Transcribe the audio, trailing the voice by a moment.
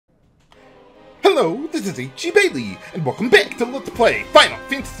Hello, this is H.G. Bailey, and welcome back to Let's Play Final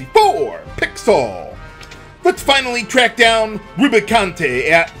Fantasy IV Pixel. Let's finally track down Rubicante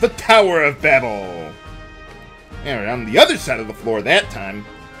at the Tower of Babel. And we're on the other side of the floor that time.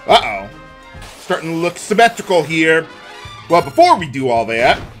 Uh-oh. Starting to look symmetrical here. Well, before we do all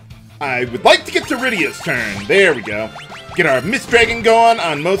that, I would like to get to Rydia's turn. There we go. Get our Mist Dragon going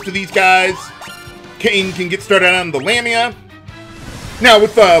on most of these guys. Kain can get started on the Lamia. Now,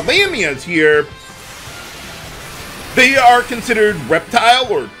 with the Lamias here, they are considered reptile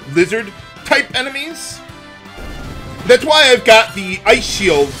or lizard type enemies. That's why I've got the Ice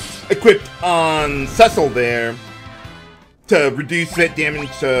Shield equipped on Cecil there to reduce that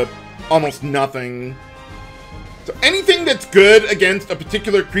damage to almost nothing. So anything that's good against a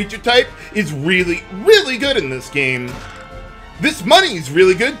particular creature type is really, really good in this game. This money's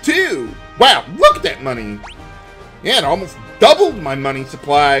really good too. Wow, look at that money. Yeah, it almost doubled my money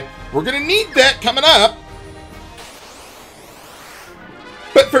supply. We're gonna need that coming up.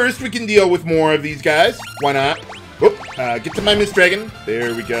 But first, we can deal with more of these guys. Why not? Whoop, get to my Mist Dragon.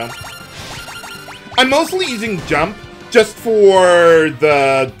 There we go. I'm mostly using Jump just for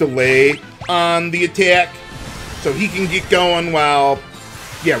the delay on the attack. So he can get going while,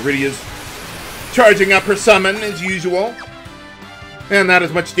 yeah, Rydia's charging up her summon as usual. And not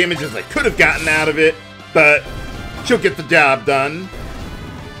as much damage as I could have gotten out of it, but she'll get the job done.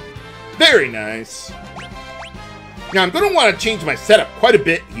 Very nice. Now, I'm going to want to change my setup quite a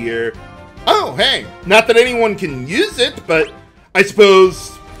bit here. Oh, hey. Not that anyone can use it, but I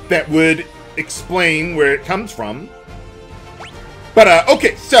suppose that would explain where it comes from. But,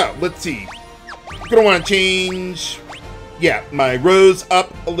 okay, so, let's see. I'm going to want to change, yeah, my rows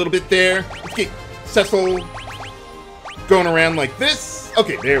up a little bit there. Let's get Cecil going around like this.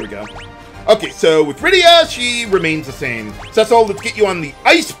 Okay, there we go. Okay, so with Rydia, she remains the same. Cecil, let's get you on the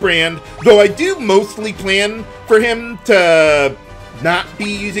Icebrand, though I do mostly plan for him to not be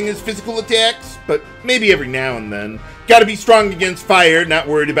using his physical attacks, but maybe every now and then. Gotta be strong against fire, not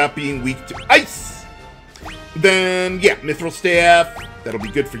worried about being weak to ice. Then, yeah, Mythril Staff, that'll be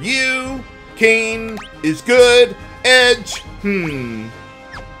good for you. Kain is good. Edge, no,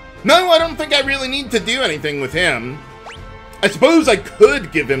 I don't think I really need to do anything with him. I suppose I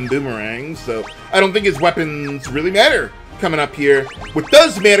could give him boomerangs, so I don't think his weapons really matter coming up here. What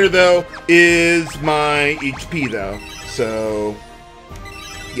does matter, though, is my HP, though. So,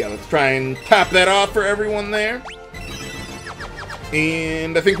 yeah, let's try and top that off for everyone there.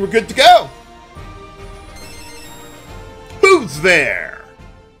 And I think we're good to go. Who's there?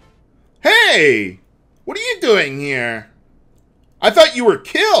 Hey! What are you doing here? I thought you were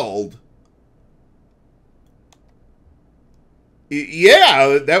killed.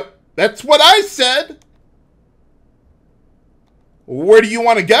 Yeah, that's what I said. Where do you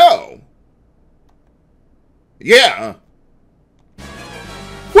want to go? Yeah.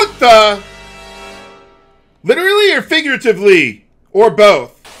 What the? Literally or figuratively? Or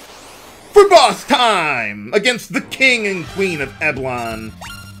both? For boss time! Against the king and queen of Eblon.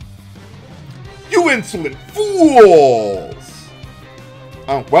 You insolent fools!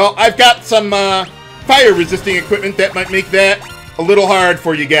 Oh, well, I've got some fire-resisting equipment that might make that a little hard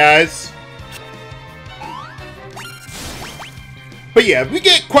for you guys. But yeah, we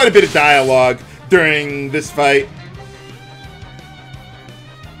get quite a bit of dialogue during this fight.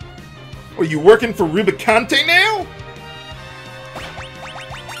 Are you working for Rubicante now?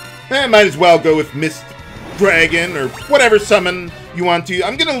 Might as well go with Mist Dragon or whatever summon you want to.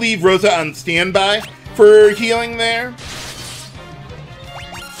 I'm gonna leave Rosa on standby for healing there.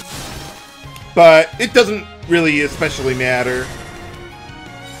 But it doesn't really especially matter.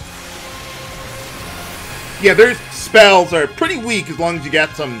 Yeah, their spells are pretty weak as long as you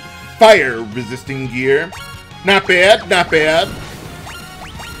got some fire-resisting gear. Not bad, not bad.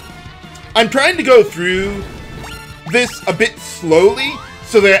 I'm trying to go through this a bit slowly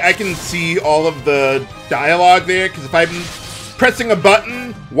so that I can see all of the dialogue there, because if I'm pressing a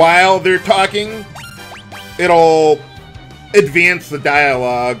button while they're talking, it'll advance the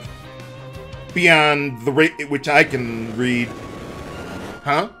dialogue beyond the rate at which I can read.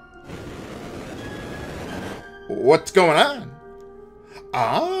 Huh? What's going on?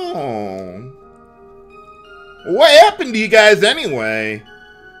 Oh. What happened to you guys anyway?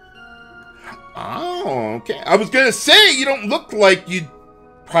 Oh, okay. I was gonna say, you don't look like you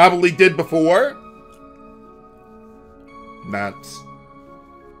probably did before. Nuts.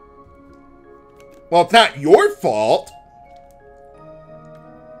 Well, it's not your fault.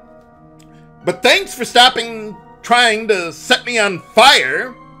 But thanks for stopping trying to set me on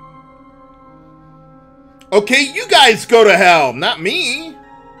fire. Okay, you guys go to hell, not me.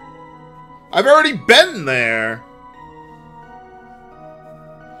 I've already been there.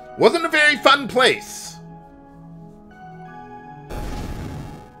 Wasn't a very fun place.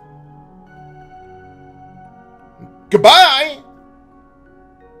 Goodbye!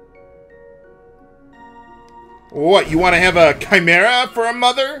 What, you want to have a chimera for a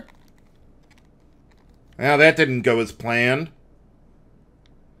mother? Well, that didn't go as planned.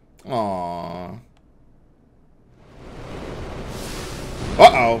 Aww.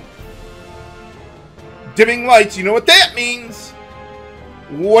 Uh-oh. Dimming lights, you know what that means?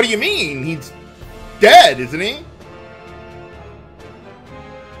 What do you mean? He's dead, isn't he?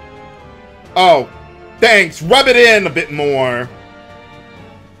 Oh, thanks. Rub it in a bit more.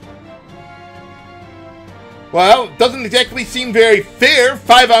 Well, it doesn't exactly seem very fair,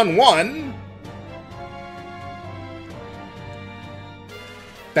 5-on-1.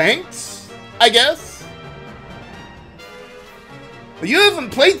 Thanks, I guess. You haven't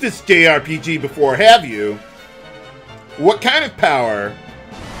played this JRPG before, have you? What kind of power?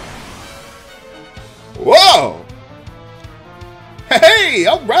 Whoa! Hey,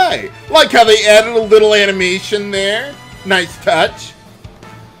 alright! Like how they added a little animation there. Nice touch.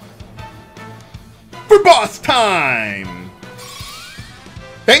 For boss time!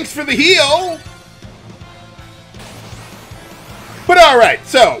 Thanks for the heal! But alright,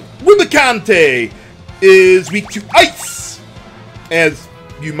 so, Rubicante is weak to ice, as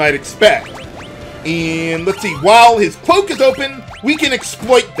you might expect. And let's see, while his cloak is open, we can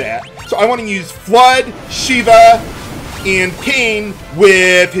exploit that. So I want to use Flood, Shiva, and Kain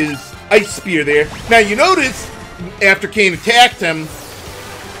with his ice spear there. Now you notice, after Kain attacked him,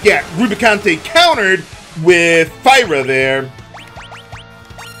 yeah, Rubicante countered with Fyra there.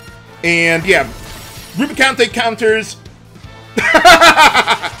 And yeah, Rubicante counters...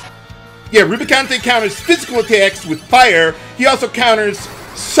 yeah, Rubicante counters physical attacks with fire. He also counters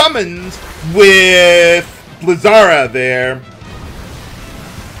summons with Blizzara there.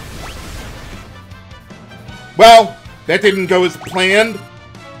 Well, that didn't go as planned.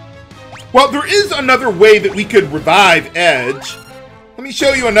 Well, there is another way that we could revive Edge. Let me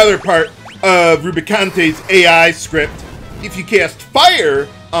show you another part of Rubicante's AI script. If you cast fire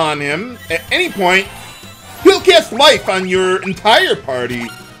on him at any point, he'll cast life on your entire party,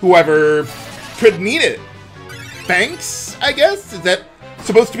 whoever could need it. Thanks, I guess? Is that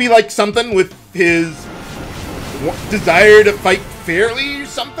supposed to be like something with his desire to fight fairly or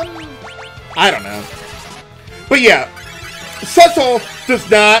something? I don't know. But yeah, Cecil does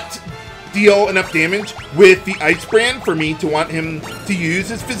not deal enough damage with the Icebrand for me to want him to use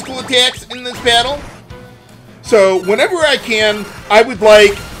his physical attacks in this battle. So whenever I can, I would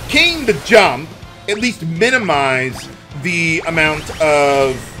like Kain to jump, at least minimize the amount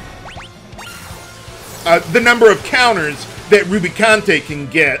of the number of counters that Rubicante can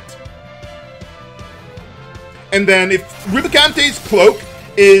get. And then if Rubicante's cloak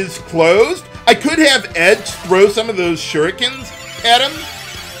is closed, I could have Edge throw some of those shurikens at him,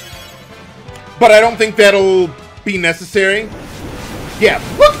 but I don't think that'll be necessary. Yeah,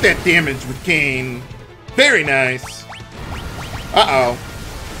 look at that damage with Kain. Very nice. Uh-oh.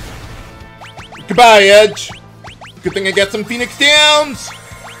 Goodbye, Edge. Good thing I got some Phoenix Downs.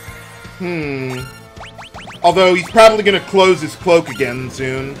 Although he's probably going to close his cloak again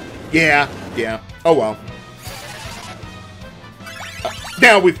soon. Yeah. Oh well.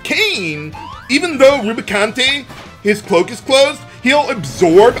 Now with Kain, even though Rubicante, his cloak is closed, he'll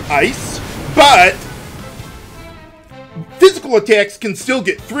absorb ice, but physical attacks can still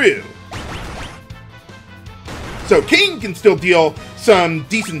get through. So Kain can still deal some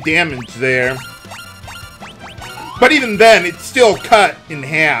decent damage there. But even then, it's still cut in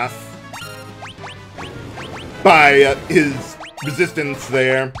half by his resistance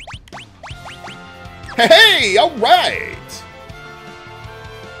there. Hey, alright!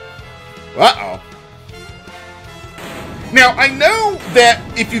 Uh-oh. Now, I know that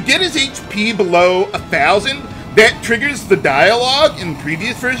if you get his HP below 1,000, that triggers the dialogue in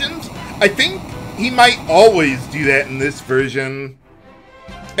previous versions. I think he might always do that in this version.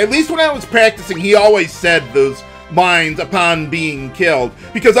 At least when I was practicing, he always said those lines upon being killed.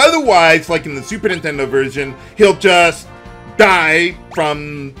 Because otherwise, like in the Super Nintendo version, he'll just die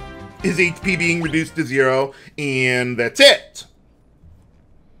from his HP being reduced to 0, and that's it.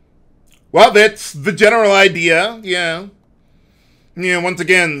 Well, that's the general idea, yeah. Yeah, once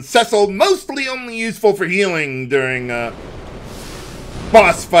again, Cecil mostly only useful for healing during a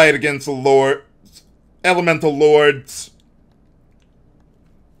boss fight against the elemental lords.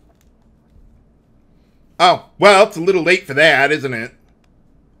 Oh, well, it's a little late for that, isn't it?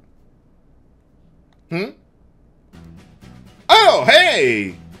 Oh,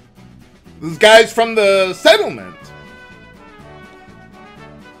 hey! Those guys from the settlement.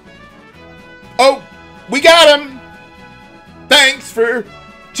 Oh, we got him! Thanks for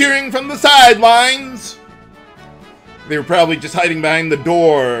cheering from the sidelines. They were probably just hiding behind the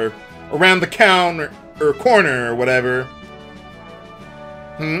door, around the counter, or corner, or whatever.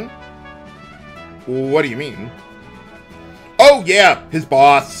 What do you mean? Oh, yeah, his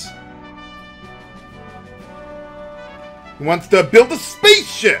boss. He wants to build a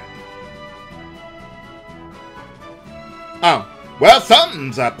spaceship. Oh, well,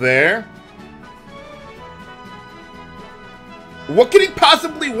 something's up there. What could he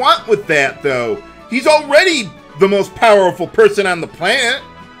possibly want with that, though? He's already the most powerful person on the planet.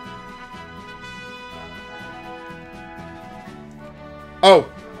 Oh,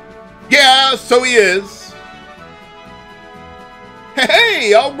 yeah, so he is.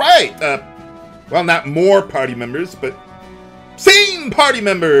 Hey, all right. Well, not more party members, but same party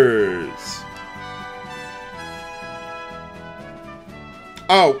members.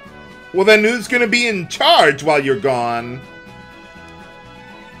 Oh, well then who's gonna be in charge while you're gone?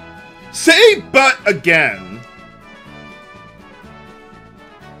 Say but again.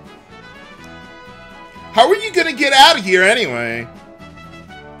 How are you gonna get out of here anyway?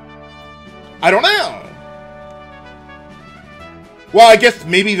 I don't know. Well, I guess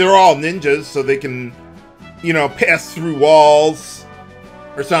maybe they're all ninjas, so they can, you know, pass through walls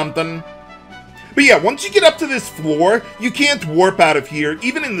or something. But yeah, once you get up to this floor, you can't warp out of here,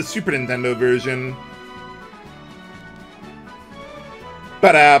 even in the Super Nintendo version.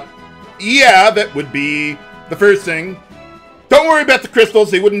 But, yeah, that would be the first thing. Don't worry about the crystals,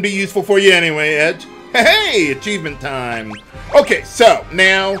 they wouldn't be useful for you anyway, Edge. Hey, achievement time. Okay, so,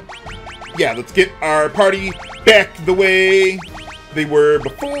 now, yeah, let's get our party back the way they were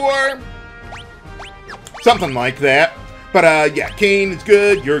before. Something like that. But, yeah, Kain is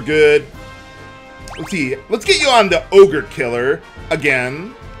good, you're good. Let's see, let's get you on the Ogre Killer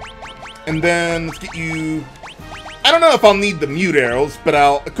again. And then let's get you... I don't know if I'll need the mute arrows, but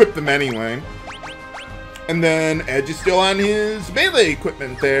I'll equip them anyway. And then Edge is still on his melee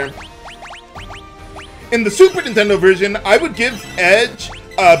equipment there. In the Super Nintendo version, I would give Edge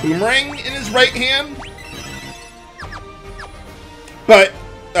a boomerang in his right hand. But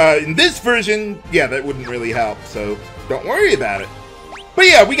in this version, yeah, that wouldn't really help, so don't worry about it. But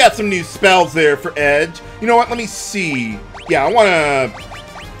yeah, we got some new spells there for Edge. You know what? Let me see. Yeah, I want to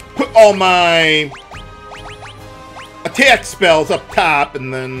put all my attack spells up top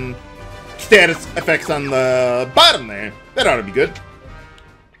and then status effects on the bottom there. That ought to be good.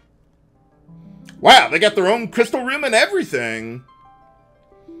 Wow, they got their own crystal room and everything.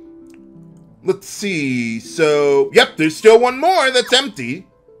 Let's see. So, yep, there's still one more that's empty.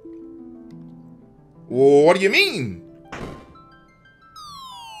 What do you mean?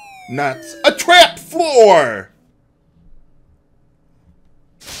 Nuts. A trap floor!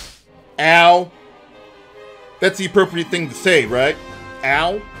 Ow. That's the appropriate thing to say, right?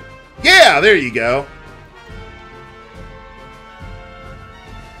 Ow. Yeah, there you go.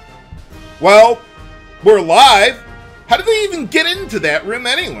 Well, we're alive. How did they even get into that room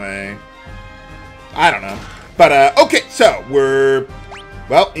anyway? I don't know. But, okay, so we're,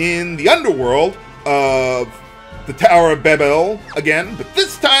 well, in the underworld of the Tower of Babel again, but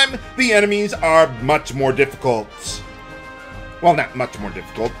this time the enemies are much more difficult. Well, not much more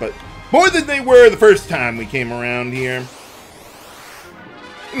difficult, but more than they were the first time we came around here.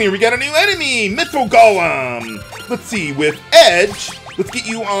 And here we got a new enemy, Mythril Golem. Let's see, with Edge, let's get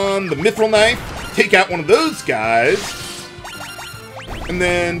you on the Mythril Knife, take out one of those guys. And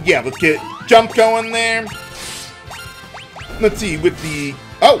then, yeah, let's get jump going there. Let's see, with the...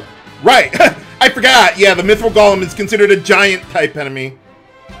 Oh, right. I forgot. Yeah, the Mythril Golem is considered a giant type enemy.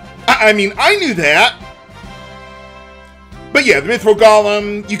 I mean, I knew that. But yeah, the Mythril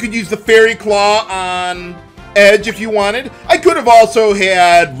Golem, you could use the Fairy Claw on Edge if you wanted. I could have also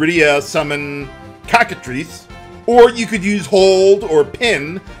had Rydia summon Cockatrice. Or you could use Hold or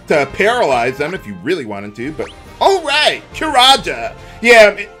Pin to paralyze them if you really wanted to. But, alright, Kiraja.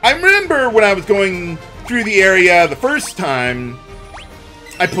 Yeah, I remember when I was going through the area the first time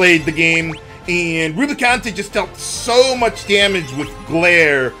I played the game, and Rubicante just dealt so much damage with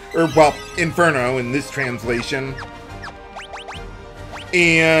Glare, or, well, Inferno in this translation.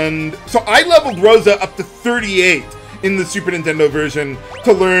 And so I leveled Rosa up to 38 in the Super Nintendo version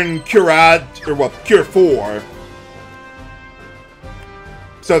to learn Cure 4.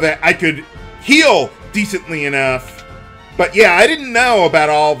 So that I could heal decently enough. But yeah, I didn't know about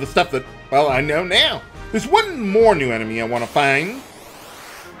all the stuff that, well, I know now. There's one more new enemy I want to find.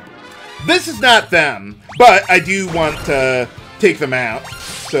 This is not them, but I do want to take them out.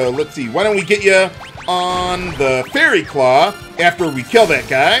 So let's see. Why don't we get you on the Fairy Claw after we kill that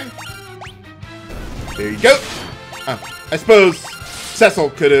guy? There you go. I suppose Cecil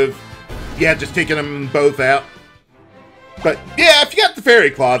could have, yeah, just taken them both out. But yeah, if you got the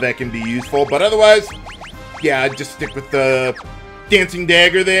Fairy Claw, that can be useful. But otherwise, yeah, I'd just stick with the Dancing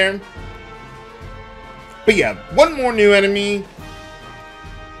Dagger there. But yeah, one more new enemy.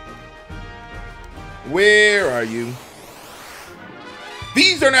 Where are you?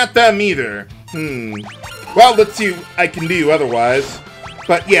 These are not them either. Well, let's see what I can do otherwise.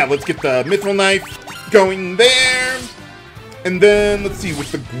 But yeah, let's get the Mythril Knife going there. And then, let's see,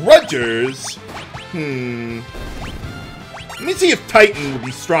 with the Grudgers. Let me see if Titan will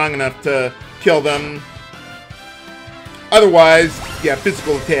be strong enough to kill them. Otherwise, yeah,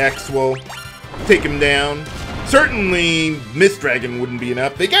 physical attacks will take him down. Certainly, Mist Dragon wouldn't be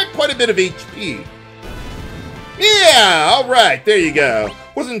enough. They got quite a bit of HP. Yeah, alright, there you go.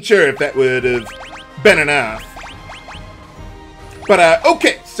 Wasn't sure if that would have been enough. But,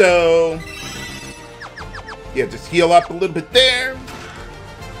 okay, so... yeah, just heal up a little bit there.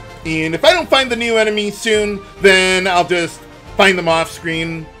 And if I don't find the new enemy soon, then I'll just find them off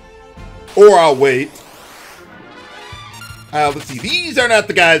screen. Or I'll wait. Let's see, these are not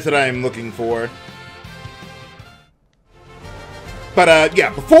the guys that I'm looking for. But,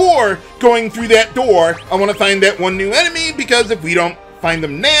 yeah, before going through that door, I want to find that one new enemy, because if we don't find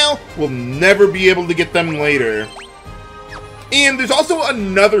them now, we'll never be able to get them later. And there's also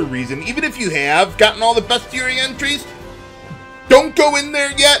another reason. Even if you have gotten all the Bestiary entries, don't go in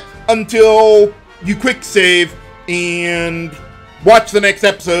there yet until you quick save and watch the next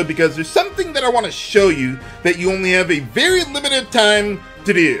episode, because there's something that I want to show you that you only have a very limited time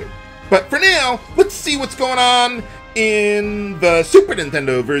to do. But for now, let's see what's going on in the Super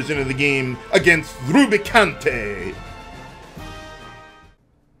Nintendo version of the game against Rubicante.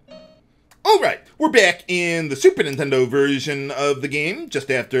 Alright, we're back in the Super Nintendo version of the game, just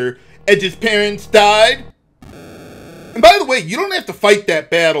after Edge's parents died. And by the way, you don't have to fight that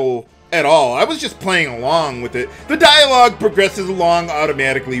battle at all. I was just playing along with it. The dialogue progresses along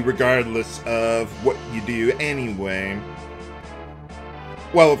automatically regardless of what you do anyway.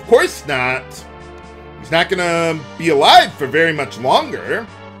 Well, of course not. He's not gonna be alive for very much longer.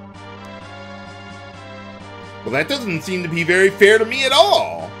 Well, that doesn't seem to be very fair to me at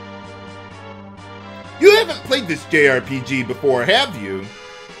all. You haven't played this JRPG before, have you?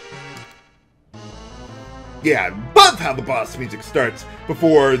 Yeah, I love how the boss music starts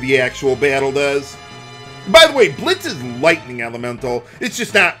before the actual battle does. By the way, Blitz is lightning elemental. It's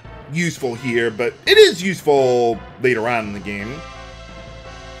just not useful here, but it is useful later on in the game.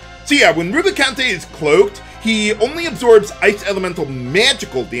 So yeah, when Rubicante is cloaked, he only absorbs ice elemental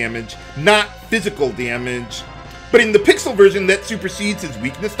magical damage, not physical damage. But in the pixel version, that supersedes his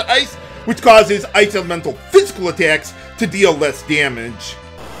weakness to ice, which causes ice elemental physical attacks to deal less damage.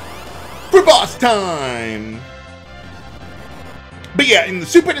 For boss time! But yeah, in the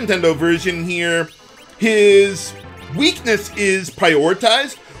Super Nintendo version here, his weakness is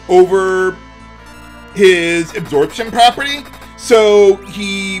prioritized over his absorption property, so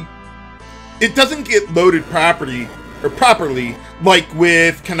it doesn't get loaded properly like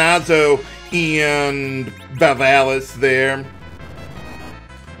with Kanazo and Vavalis there.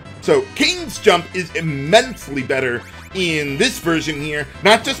 So Kain's jump is immensely better in this version here,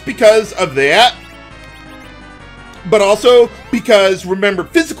 not just because of that, but also because, remember,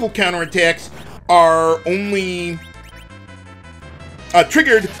 physical counterattacks are only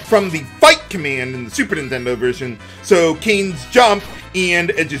triggered from the fight command in the Super Nintendo version, so Kain's jump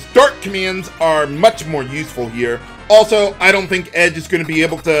and Edge's dart commands are much more useful here. Also, I don't think Edge is going to be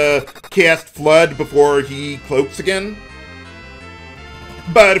able to cast Flood before he cloaks again.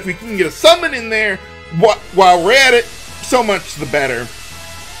 But if we can get a summon in there while we're at it, so much the better.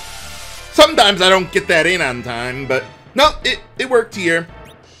 Sometimes I don't get that in on time, but no, it worked here.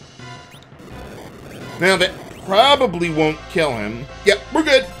 Now that probably won't kill him. Yep, we're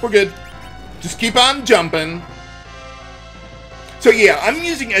good, we're good. Just keep on jumping. So yeah, I'm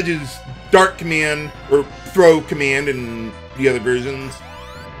using Edge's dart command, or throw command in the other versions.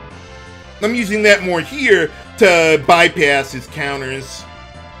 I'm using that more here to bypass his counters.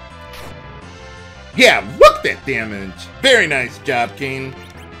 Yeah, look at that damage. Very nice job, Kain.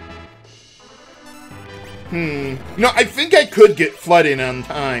 You know, I think I could get Flood in on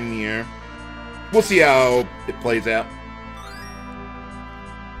time here. We'll see how it plays out.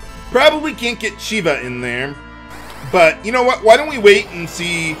 Probably can't get Shiva in there. But, you know what? Why don't we wait and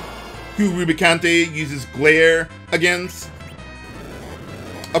see who Rubicante uses Glare against?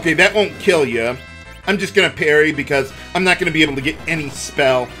 Okay, that won't kill you. I'm just gonna parry because I'm not gonna be able to get any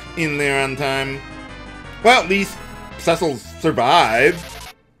spell in there on time. Well, at least Cecil's survived.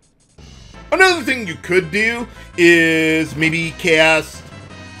 Another thing you could do is maybe cast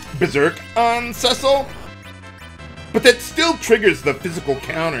Berserk on Cecil, but that still triggers the physical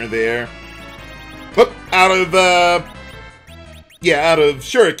counter there. Whoop, out of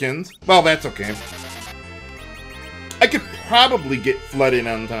shurikens. Well, that's okay. I could probably get flooded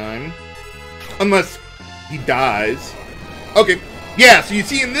on time, unless he dies. Okay, yeah, so you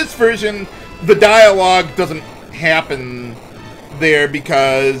see in this version, the dialogue doesn't happen there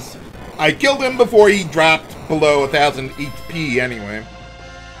because I killed him before he dropped below 1000 HP anyway.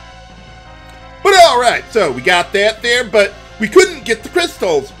 But alright, so we got that there, but we couldn't get the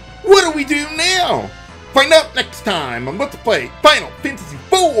crystals. What do we do now? Find out next time on Let's Play Final Fantasy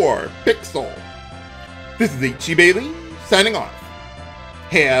IV Pixel. This is H.C. Bailey, signing off.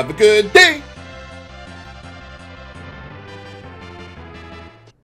 Have a good day!